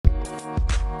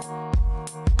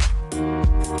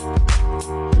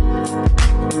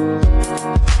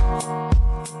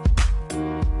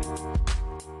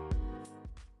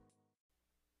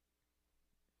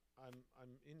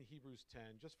Hebrews 10,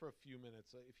 just for a few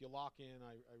minutes. If you lock in,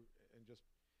 and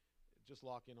just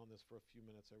lock in on this for a few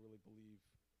minutes, I really believe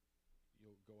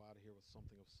you'll go out of here with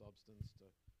something of substance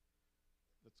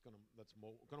that's gonna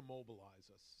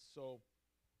mobilize us. So,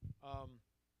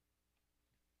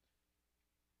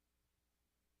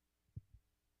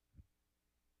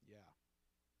 yeah,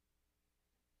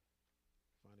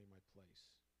 finding my place.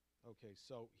 Okay,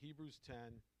 so Hebrews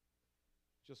 10.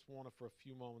 Just want to, for a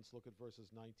few moments, look at verses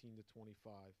 19 to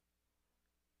 25.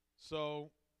 So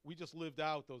we just lived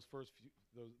out those first few,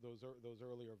 those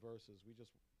earlier verses. We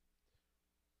just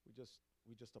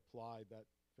applied that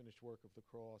finished work of the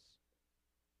cross.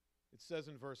 It says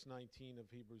in verse 19 of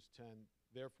Hebrews 10,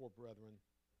 therefore, brethren,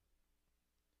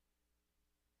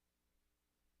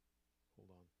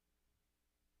 hold on.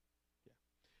 Yeah.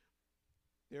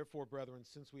 Therefore, brethren,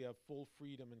 since we have full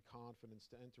freedom and confidence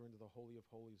to enter into the Holy of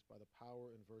Holies by the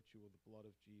power and virtue of the blood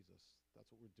of Jesus,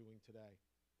 that's what we're doing today,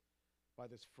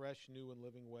 by this fresh, new, and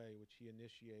living way which he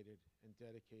initiated and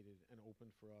dedicated and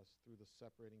opened for us through the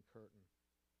separating curtain,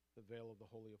 the veil of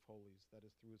the Holy of Holies, that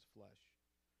is through his flesh.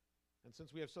 And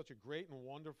since we have such a great and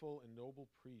wonderful and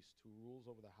noble priest who rules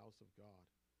over the house of God,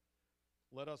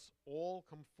 let us all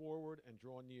come forward and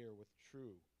draw near with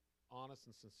true, honest,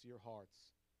 and sincere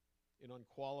hearts, in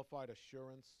unqualified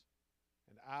assurance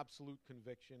and absolute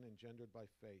conviction engendered by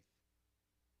faith.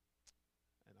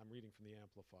 And I'm reading from the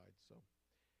Amplified. So,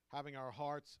 having our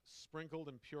hearts sprinkled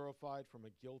and purified from a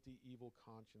guilty, evil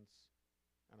conscience,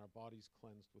 and our bodies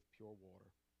cleansed with pure water.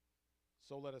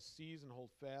 So let us seize and hold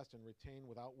fast and retain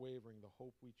without wavering the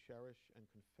hope we cherish and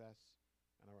confess,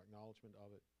 and our acknowledgement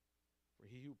of it. For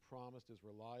he who promised is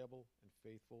reliable and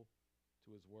faithful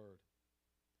to his word.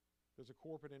 There's a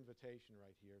corporate invitation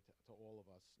right here to all of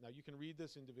us. Now, you can read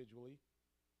this individually.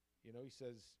 You know, he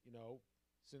says, you know,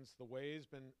 since the way has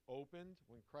been opened,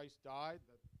 when Christ died,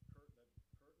 that curtain at the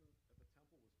temple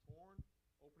was torn,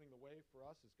 opening the way for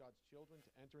us as God's children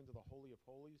to enter into the Holy of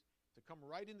Holies, to come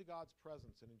right into God's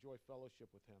presence and enjoy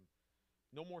fellowship with him.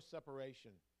 No more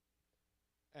separation.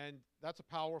 And that's a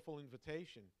powerful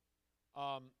invitation.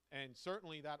 And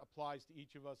certainly that applies to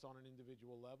each of us on an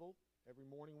individual level. Every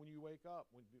morning when you wake up,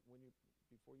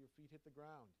 before your feet hit the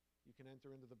ground, you can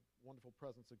enter into the wonderful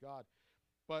presence of God.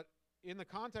 But in the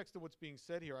context of what's being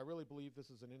said here, I really believe this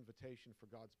is an invitation for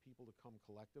God's people to come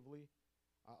collectively.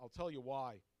 I'll tell you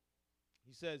why.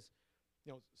 He says,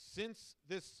 you know, since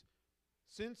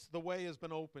the way has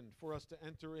been opened for us to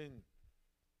enter into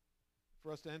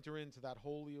that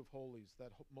Holy of Holies,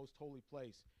 that most holy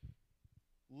place,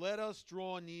 let us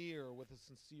draw near with a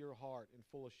sincere heart in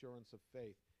full assurance of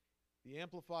faith. The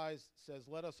Amplified says,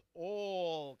 let us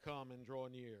all come and draw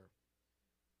near.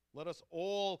 Let us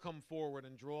all come forward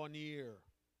and draw near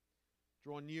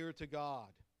to God,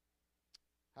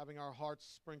 having our hearts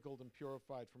sprinkled and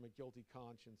purified from a guilty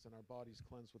conscience and our bodies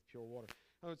cleansed with pure water.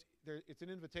 Now, it's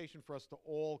an invitation for us to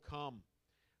all come.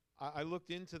 I looked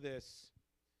into this,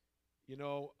 you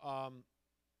know,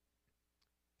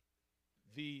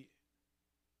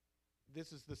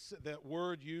 that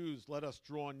word used, let us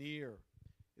draw near,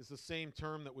 is the same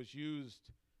term that was used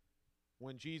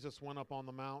when Jesus went up on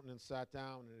the mountain and sat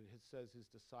down, and it says his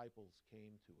disciples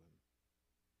came to him.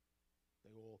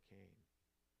 They all came,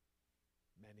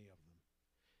 many of them.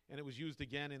 And it was used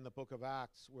again in the book of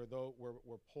Acts where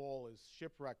Paul is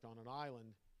shipwrecked on an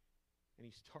island and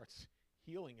he starts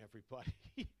healing everybody.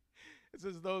 It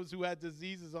says those who had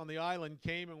diseases on the island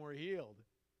came and were healed.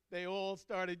 They all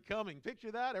started coming.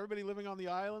 Picture that, everybody living on the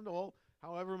island,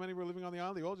 however many were living on the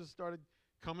island, they all just started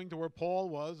coming to where Paul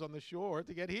was on the shore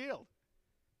to get healed.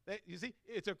 You see,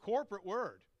 it's a corporate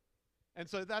word. And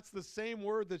so that's the same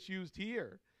word that's used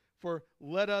here for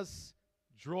let us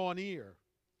draw near.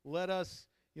 Let us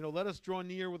draw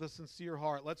near with a sincere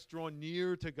heart. Let's draw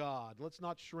near to God. Let's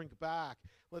not shrink back.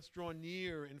 Let's draw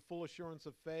near in full assurance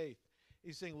of faith.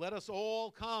 He's saying, let us all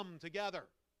come together.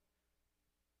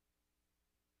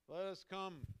 Let us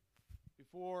come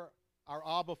before our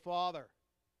Abba Father.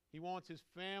 He wants his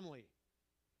family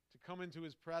to come into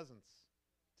his presence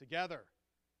together,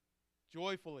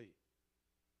 joyfully.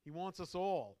 He wants us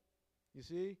all. You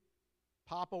see?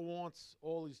 Papa wants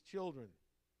all his children.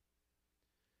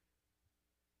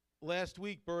 Last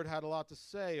week, Bert had a lot to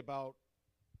say about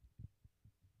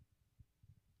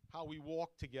how we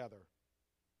walk together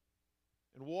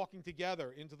and walking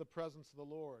together into the presence of the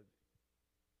Lord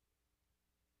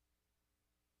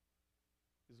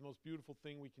is the most beautiful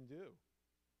thing we can do.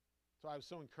 So I was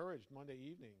so encouraged Monday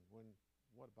evening when,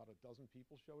 about a dozen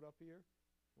people showed up here?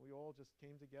 We all just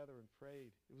came together and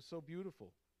prayed. It was so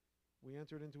beautiful. We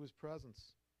entered into his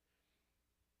presence.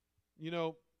 You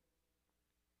know,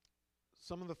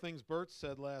 some of the things Bert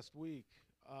said last week,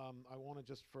 I want to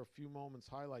just for a few moments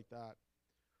highlight that.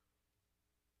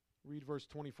 Read verse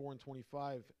 24 and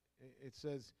 25. It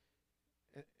says,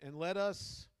 and let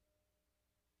us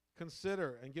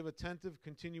consider and give attentive,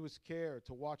 continuous care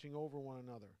to watching over one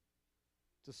another,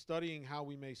 to studying how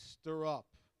we may stir up.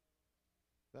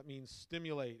 That means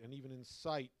stimulate and even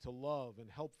incite to love and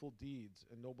helpful deeds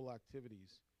and noble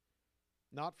activities,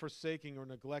 not forsaking or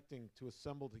neglecting to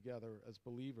assemble together as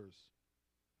believers,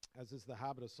 as is the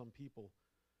habit of some people,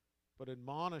 but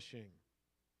admonishing,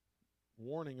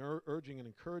 warning, urging, and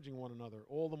encouraging one another,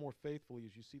 all the more faithfully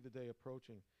as you see the day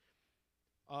approaching.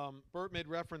 Bert made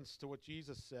reference to what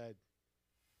Jesus said.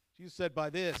 Jesus said, by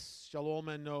this shall all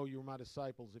men know you are my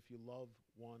disciples, if you love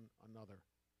one another,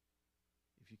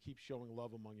 if you keep showing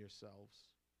love among yourselves.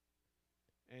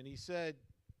 And he said,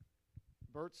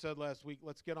 Bert said last week,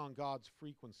 let's get on God's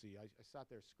frequency. I sat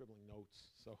there scribbling notes,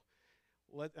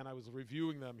 and I was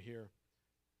reviewing them here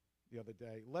the other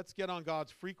day. Let's get on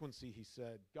God's frequency, he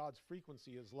said. God's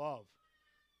frequency is love.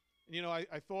 And, you know, I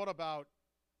thought about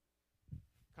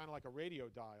kind of like a radio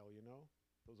dial, you know,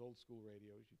 those old school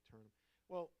radios, you turn them.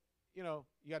 Well, you know,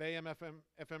 you got AM,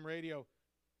 FM radio.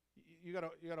 You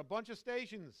got a bunch of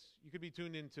stations you could be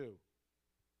tuned into.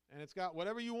 And it's got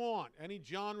whatever you want, any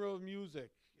genre of music,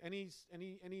 any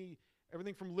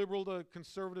everything from liberal to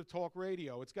conservative talk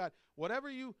radio. It's got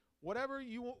whatever you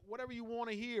want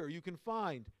to hear, you can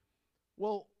find.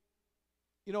 Well,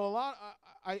 you know,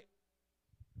 I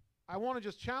want to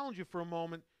just challenge you for a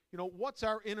moment. You know, what's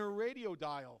our inner radio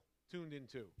dial tuned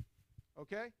into?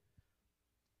 Okay?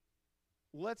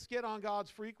 Let's get on God's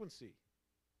frequency.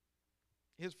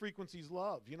 His frequency is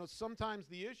love. You know, sometimes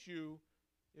the issue,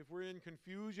 if we're in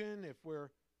confusion, if we're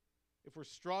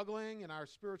struggling in our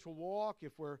spiritual walk,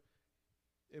 if we're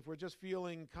just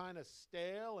feeling kind of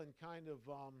stale and kind of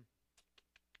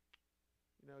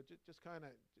you know,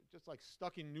 just like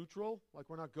stuck in neutral, like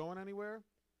we're not going anywhere.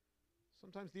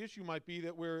 Sometimes the issue might be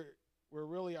that we're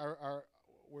really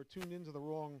we're tuned into the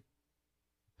wrong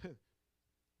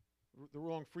the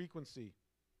wrong frequency.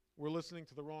 We're listening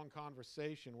to the wrong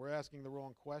conversation. We're asking the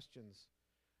wrong questions.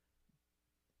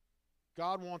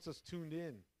 God wants us tuned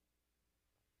in.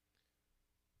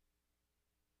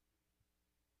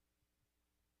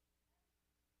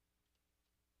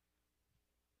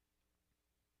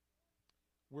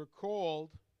 We're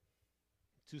called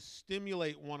to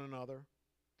stimulate one another,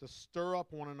 to stir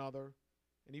up one another,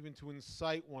 and even to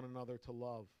incite one another to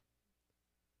love.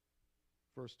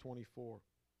 Verse 24.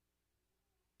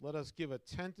 Let us give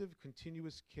attentive,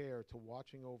 continuous care to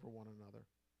watching over one another,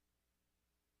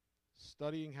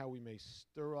 studying how we may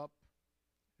stir up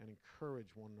and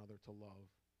encourage one another to love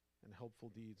and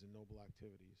helpful deeds and noble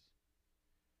activities.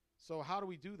 So how do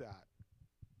we do that?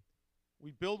 We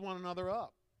build one another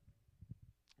up.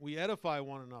 We edify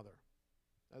one another.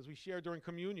 As we share during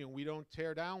communion, we don't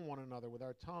tear down one another with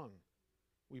our tongue.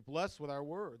 We bless with our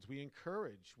words. We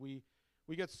encourage. We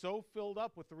get so filled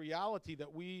up with the reality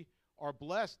that we are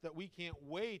blessed that we can't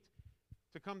wait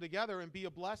to come together and be a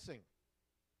blessing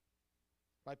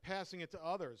by passing it to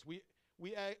others. We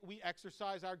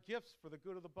exercise our gifts for the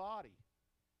good of the body.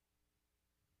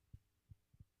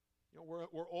 You know,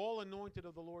 we're all anointed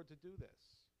of the Lord to do this.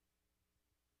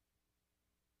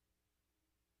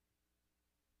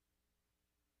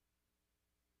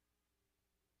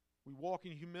 We walk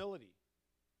in humility.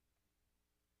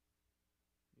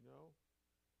 You know,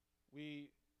 we,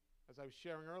 as I was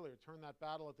sharing earlier, turn that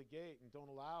battle at the gate and don't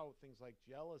allow things like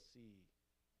jealousy,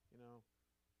 you know,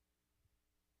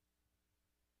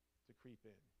 to creep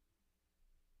in.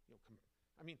 You know,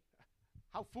 I mean,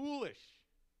 how foolish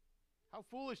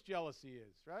jealousy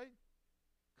is, right?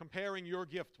 Comparing your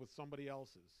gift with somebody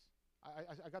else's.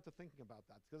 I got to thinking about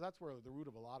that because that's where the root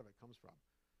of a lot of it comes from.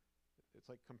 It's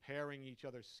like comparing each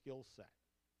other's skill set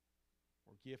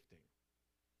or gifting.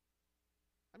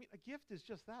 I mean, a gift is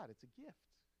just that. It's a gift.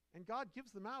 And God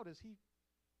gives them out as he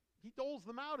doles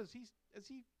them out as he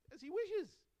wishes.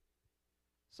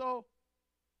 So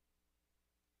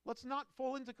let's not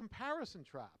fall into comparison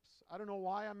traps. I don't know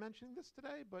why I'm mentioning this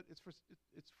today, but it's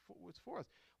for us.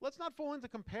 Let's not fall into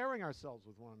comparing ourselves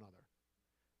with one another.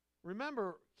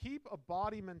 Remember, keep a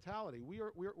body mentality.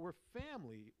 We're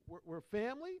family. We're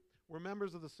family. We're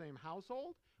members of the same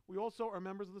household. We also are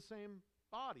members of the same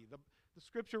body. The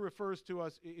scripture refers to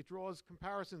us, it draws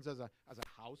comparisons as a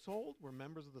household. We're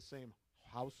members of the same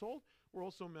household. We're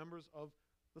also members of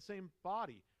the same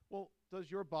body. Well, does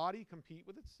your body compete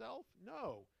with itself?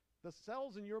 No. The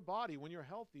cells in your body, when you're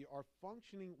healthy, are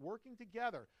functioning, working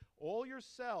together. All your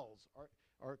cells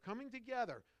are coming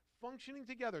together, functioning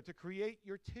together to create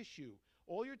your tissue.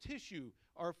 All your tissue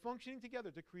are functioning together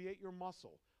to create your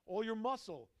muscle. All your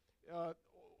muscle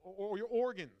or your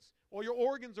organs. All your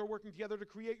organs are working together to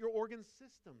create your organ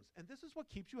systems. And this is what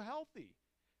keeps you healthy.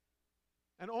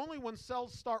 And only when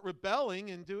cells start rebelling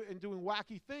and doing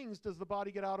wacky things does the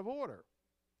body get out of order.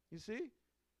 You see?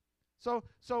 So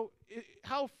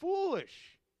how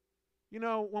foolish,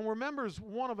 when we're members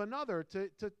one of another to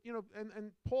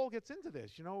and Paul gets into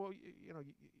this,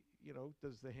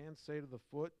 does the hand say to the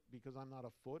foot, because I'm not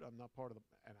a foot, I'm not part of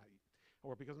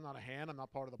or because I'm not a hand, I'm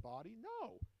not part of the body?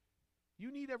 No.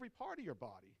 You need every part of your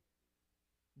body.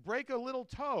 Break a little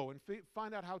toe and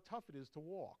find out how tough it is to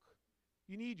walk.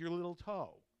 You need your little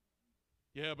toe.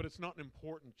 Yeah, but it's not an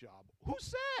important job. Who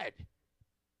said?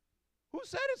 Who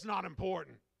said it's not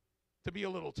important to be a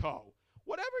little toe?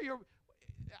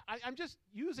 I'm just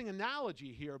using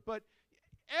analogy here, but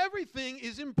everything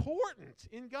is important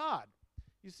in God.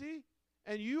 You see?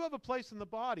 And you have a place in the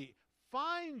body.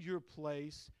 Find your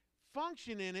place,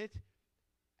 function in it,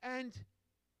 and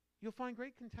you'll find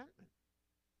great contentment.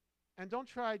 And don't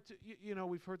try to,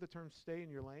 we've heard the term stay in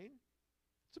your lane.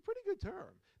 It's a pretty good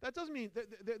term. That doesn't mean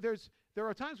there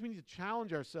are times we need to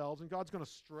challenge ourselves, and God's going to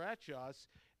stretch us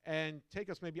and take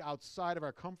us maybe outside of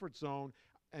our comfort zone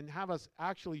and have us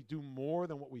actually do more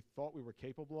than what we thought we were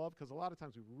capable of, because a lot of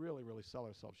times we really, really sell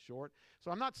ourselves short.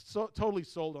 So I'm not totally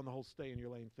sold on the whole stay in your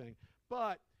lane thing,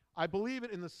 but I believe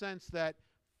it in the sense that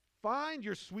find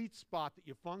your sweet spot that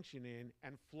you function in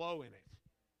and flow in it,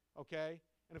 okay?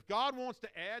 And if God wants to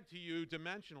add to you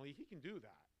dimensionally, he can do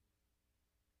that.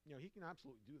 He can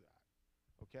absolutely do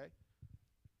that, okay?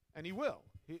 And he will.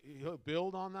 He'll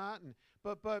build on that.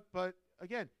 But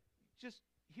again, just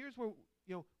here's where,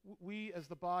 we as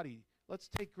the body, let's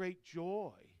take great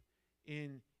joy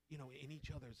in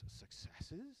each other's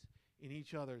successes, in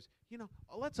each other's,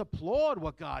 let's applaud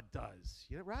what God does,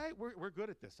 right? We're good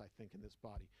at this, I think, in this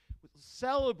body.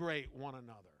 Celebrate one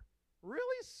another.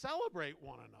 Really celebrate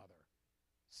one another.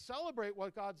 Celebrate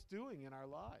what God's doing in our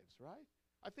lives, right?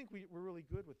 I think we're really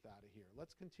good with that here.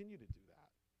 Let's continue to do that.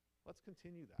 Let's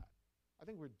continue that. I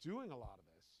think we're doing a lot of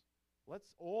this.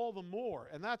 Let's all the more.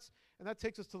 And that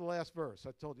takes us to the last verse.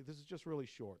 I told you this is just really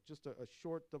short, just a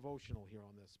short devotional here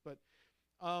on this. But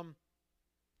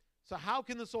so how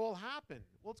can this all happen?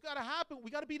 Well, it's got to happen.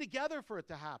 We got to be together for it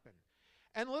to happen.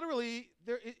 And literally,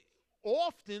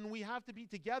 often we have to be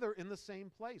together in the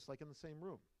same place, like in the same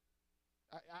room.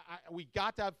 We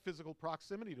got to have physical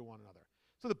proximity to one another.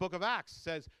 So the book of Acts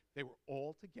says they were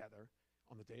all together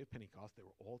on the day of Pentecost. They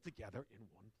were all together in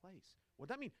one place. What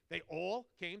does that mean? They all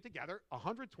came together,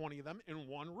 120 of them, in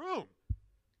one room.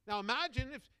 Now imagine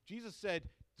if Jesus said,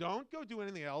 don't go do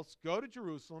anything else. Go to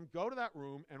Jerusalem, go to that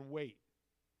room, and wait.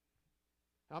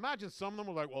 Now imagine some of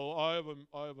them were like, well, I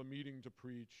have a meeting to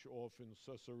preach off in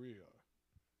Caesarea.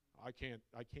 I can't.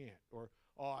 Or,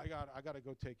 oh, I got to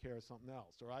go take care of something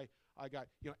else. Or I got,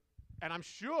 and I'm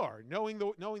sure, knowing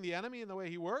the enemy and the way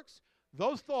he works,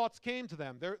 those thoughts came to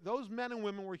them. Those men and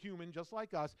women were human, just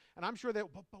like us. And I'm sure but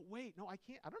wait, no, I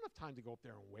can't. I don't have time to go up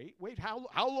there and wait. Wait, how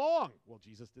long? Well,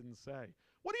 Jesus didn't say.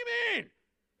 What do you mean?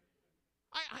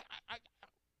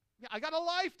 I got a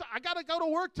life. I got to go to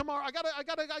work tomorrow. I got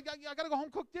to go home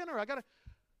cook dinner.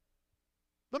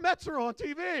 The Mets are on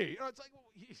TV. It's like,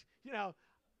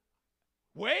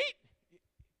 wait.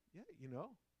 Yeah,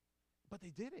 But they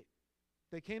did it.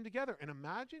 They came together. And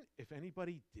imagine if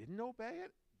anybody didn't obey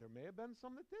it, there may have been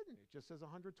some that didn't. It just says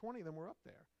 120 of them were up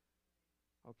there.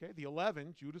 Okay, the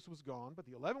 11, Judas was gone, but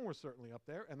the 11 were certainly up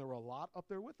there, and there were a lot up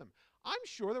there with them. I'm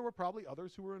sure there were probably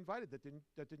others who were invited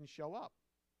that didn't show up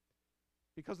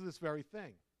because of this very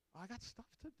thing. I got stuff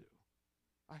to do.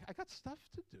 I got stuff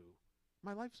to do.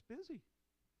 My life's busy.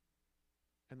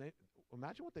 And they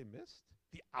imagine what they missed.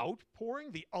 The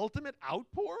outpouring, the ultimate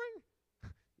outpouring,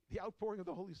 the outpouring of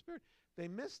the Holy Spirit. They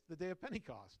missed the day of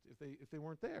Pentecost if they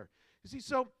weren't there. You see,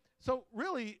 so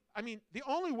really, I mean, the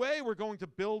only way we're going to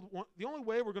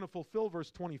fulfill verse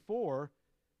 24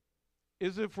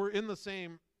 is if we're in the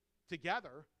same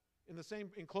together,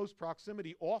 in close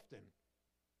proximity often.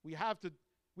 We have to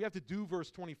do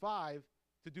verse 25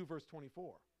 to do verse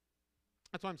 24.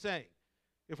 That's what I'm saying.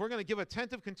 If we're going to give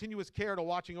attentive, continuous care to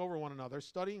watching over one another,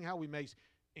 studying how we may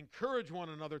encourage one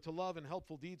another to love and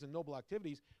helpful deeds and noble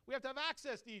activities, we have to have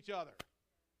access to each other.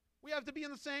 We have to be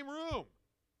in the same room.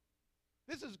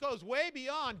 This goes way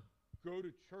beyond go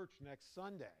to church next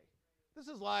Sunday. This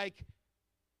is like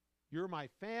you're my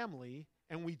family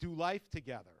and we do life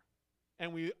together.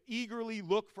 And we eagerly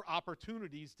look for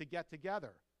opportunities to get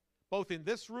together, both in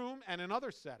this room and in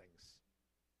other settings.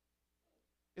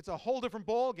 It's a whole different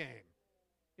ball game.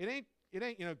 It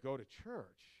ain't go to church.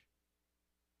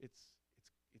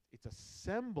 It's It's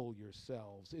assemble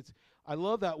yourselves. I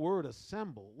love that word,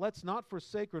 assemble. Let's not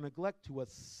forsake or neglect to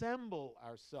assemble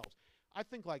ourselves. I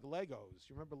think like Legos.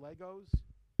 You remember Legos?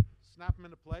 Snap them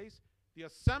into place. The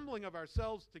assembling of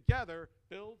ourselves together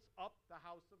builds up the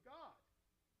house of God.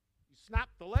 You snap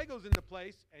the Legos into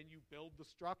place and you build the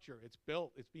structure. It's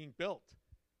built. It's being built.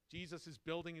 Jesus is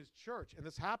building his church. And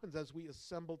this happens as we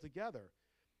assemble together.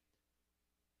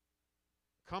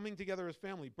 Coming together as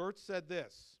family. Bert said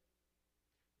this: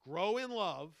 grow in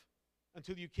love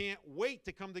until you can't wait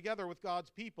to come together with God's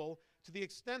people, to the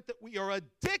extent that we are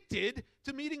addicted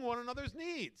to meeting one another's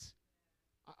needs.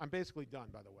 I'm basically done,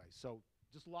 by the way, so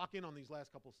just lock in on these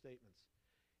last couple statements.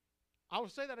 I will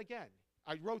say that again.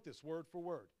 I wrote this word for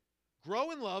word.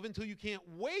 Grow in love until you can't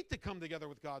wait to come together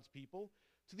with God's people,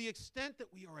 to the extent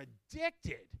that we are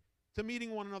addicted to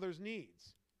meeting one another's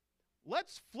needs.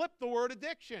 Let's flip the word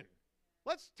addiction.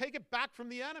 Let's take it back from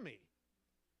the enemy.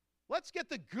 Let's get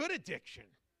the good addiction.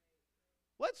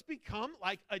 Let's become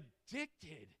like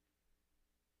addicted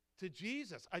to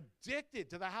Jesus, addicted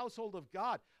to the household of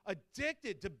God,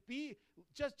 addicted to be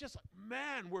just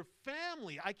man, we're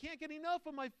family. I can't get enough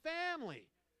of my family.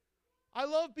 I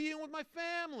love being with my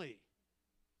family.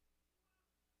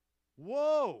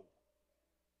 Whoa.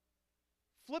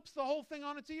 Flips the whole thing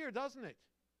on its ear, doesn't it?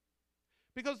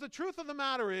 Because the truth of the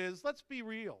matter is, let's be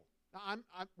real.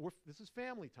 This is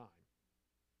family time.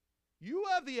 You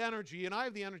have the energy, and I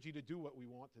have the energy to do what we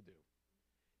want to do.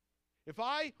 If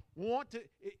I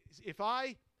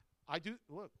do,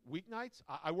 look, weeknights,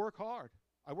 I work hard.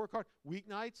 I work hard.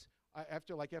 Weeknights,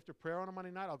 after prayer on a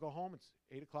Monday night, I'll go home. It's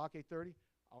 8 o'clock, 8:30.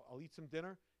 I'll eat some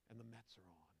dinner, and the Mets are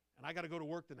on. And I got to go to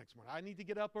work the next morning. I need to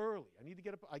get up early.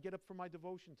 I get up for my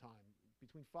devotion time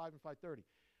between 5 and 5:30.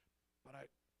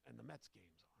 And the Mets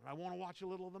game's on. And I want to watch a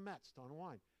little of the Mets to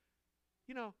unwind.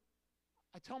 You know,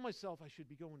 I tell myself I should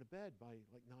be going to bed by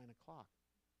like 9 o'clock.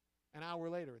 An hour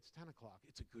later, it's 10 o'clock.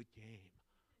 It's a good game.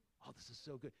 Oh, this is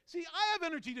so good. See, I have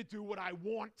energy to do what I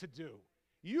want to do.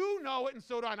 You know it, and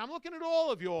so do I. And I'm looking at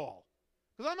all of you all,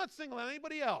 because I'm not singling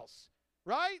anybody else,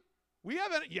 right? We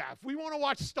have it. Yeah, if we want to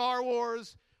watch Star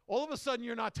Wars, all of a sudden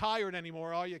you're not tired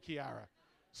anymore, are you, Kiara?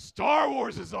 Star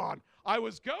Wars is on. I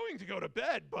was going to go to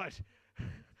bed, but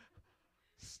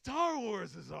Star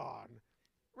Wars is on,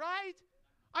 right?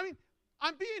 I mean,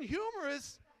 I'm being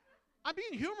humorous. And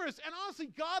honestly,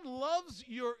 God loves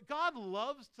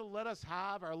to let us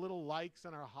have our little likes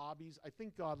and our hobbies. I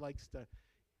think God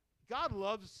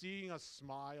loves seeing us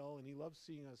smile, and he loves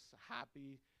seeing us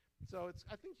happy. So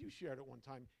I think you shared it one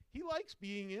time. He likes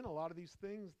being in a lot of these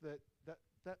things that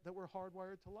we're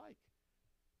hardwired to like.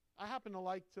 I happen to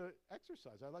like to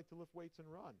exercise. I like to lift weights and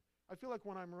run. I feel like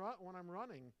when I'm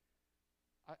running,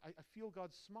 I feel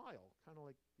God's smile, kind of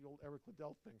like the old Eric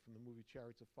Liddell thing from the movie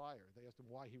Chariots of Fire. They asked him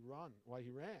why he ran.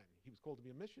 He was called to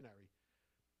be a missionary,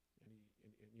 and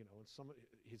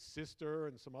his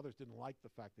sister and some others didn't like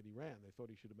the fact that he ran. They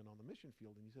thought he should have been on the mission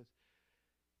field. And he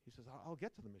says, I'll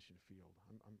get to the mission field.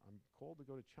 I'm called to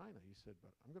go to China. He said,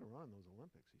 but I'm going to run those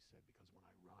Olympics. He said, because when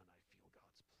I run, I feel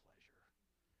God's pleasure.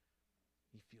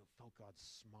 He felt God's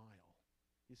smile.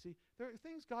 You see, there are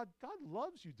things God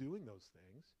loves you doing those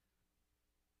things.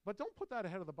 But don't put that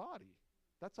ahead of the body.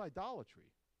 That's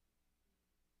idolatry.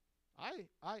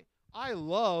 I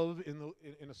love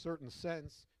in a certain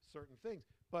sense certain things,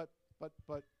 but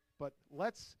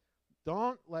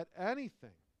don't let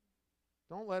anything,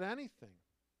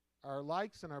 our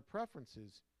likes and our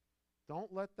preferences,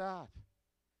 don't let that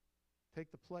take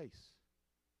the place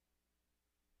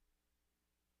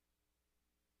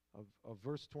of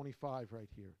verse 25 right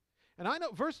here. And I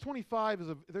know verse 25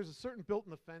 there's a certain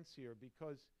built-in offense here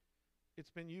because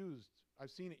it's been used.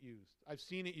 I've seen it used. I've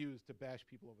seen it used to bash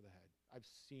people over the head. I've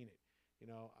seen it.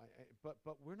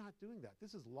 But we're not doing that.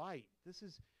 This is light.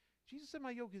 Jesus said,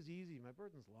 my yoke is easy, my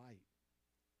burden's light.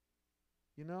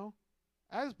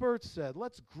 As Bert said,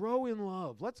 let's grow in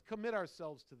love. Let's commit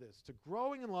ourselves to this, to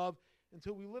growing in love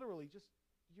until we literally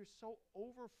you're so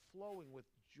overflowing with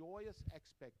joyous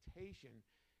expectation.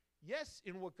 Yes,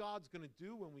 in what God's going to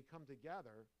do when we come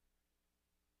together,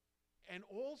 and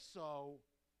also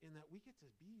in that we get to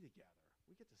be together.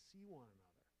 We get to see one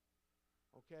another.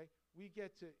 Okay? We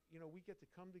get to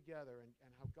come together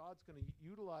and how God's going to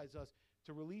utilize us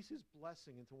to release his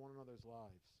blessing into one another's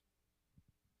lives.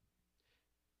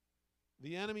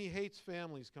 The enemy hates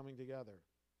families coming together.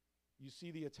 You see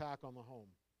the attack on the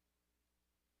home.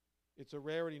 It's a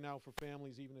rarity now for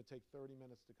families even to take 30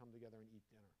 minutes to come together and eat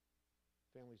dinner.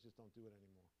 Families just don't do it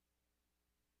anymore.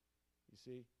 You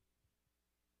see?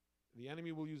 The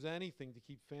enemy will use anything to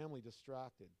keep family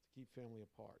distracted, to keep family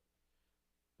apart.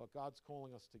 But God's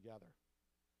calling us together.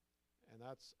 And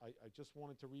I just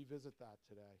wanted to revisit that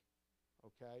today,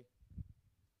 okay?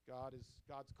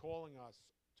 God's calling us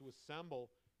to assemble,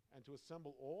 and to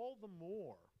assemble all the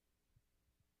more.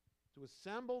 To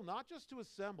assemble, not just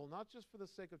for the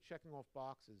sake of checking off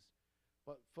boxes,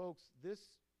 but folks,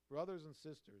 brothers and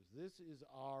sisters, this is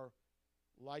our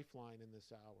lifeline in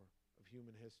this hour of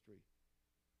human history.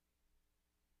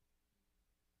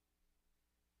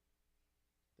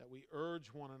 That we urge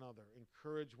one another,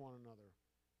 encourage one another.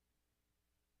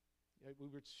 We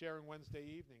were sharing Wednesday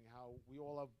evening how we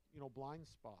all have, blind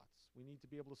spots. We need to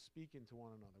be able to speak into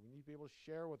one another. We need to be able to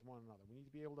share with one another. We need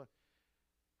to be able to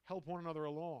help one another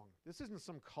along. This isn't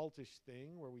some cultish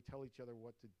thing where we tell each other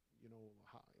what to,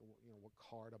 what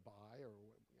car to buy, or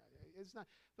it's not.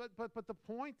 But the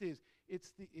point is,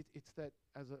 it's that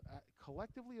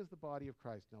collectively as the body of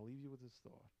Christ. And I'll leave you with this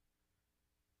thought.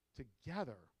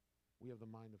 Together, we have the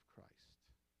mind of Christ.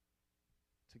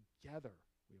 Together,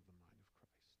 we have the mind of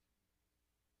Christ.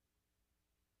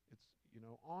 It's,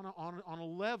 on a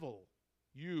level,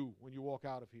 you, when you walk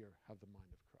out of here, have the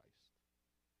mind of Christ.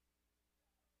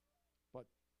 But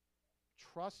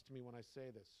trust me when I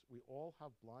say this, we all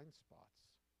have blind spots.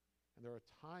 And there are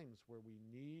times where we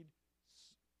need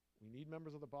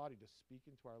members of the body to speak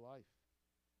into our life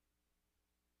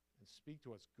and speak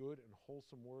to us good and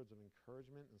wholesome words of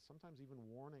encouragement and sometimes even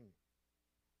warning.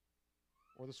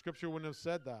 Or the scripture wouldn't have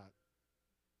said that.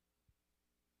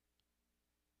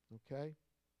 Okay?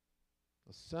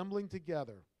 Assembling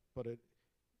together, but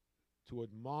to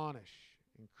admonish,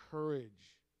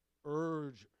 encourage,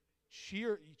 urge,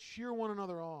 cheer one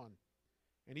another on,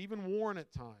 and even warn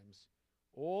at times,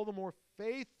 all the more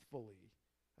faithfully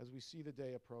as we see the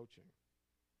day approaching.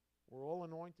 We're all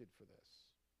anointed for this.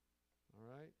 All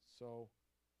right? So,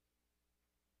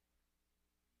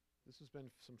 this has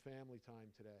been some family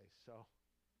time today. So,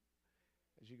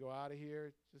 as you go out of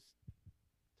here, just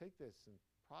take this and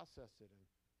process it and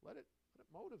let it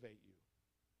motivate you.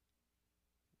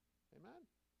 Amen?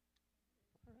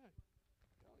 All right.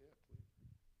 Oh, yeah, please.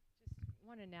 Just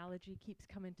one analogy keeps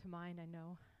coming to mind. I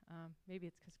know maybe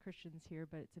it's because Christian's here,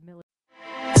 but it's a military.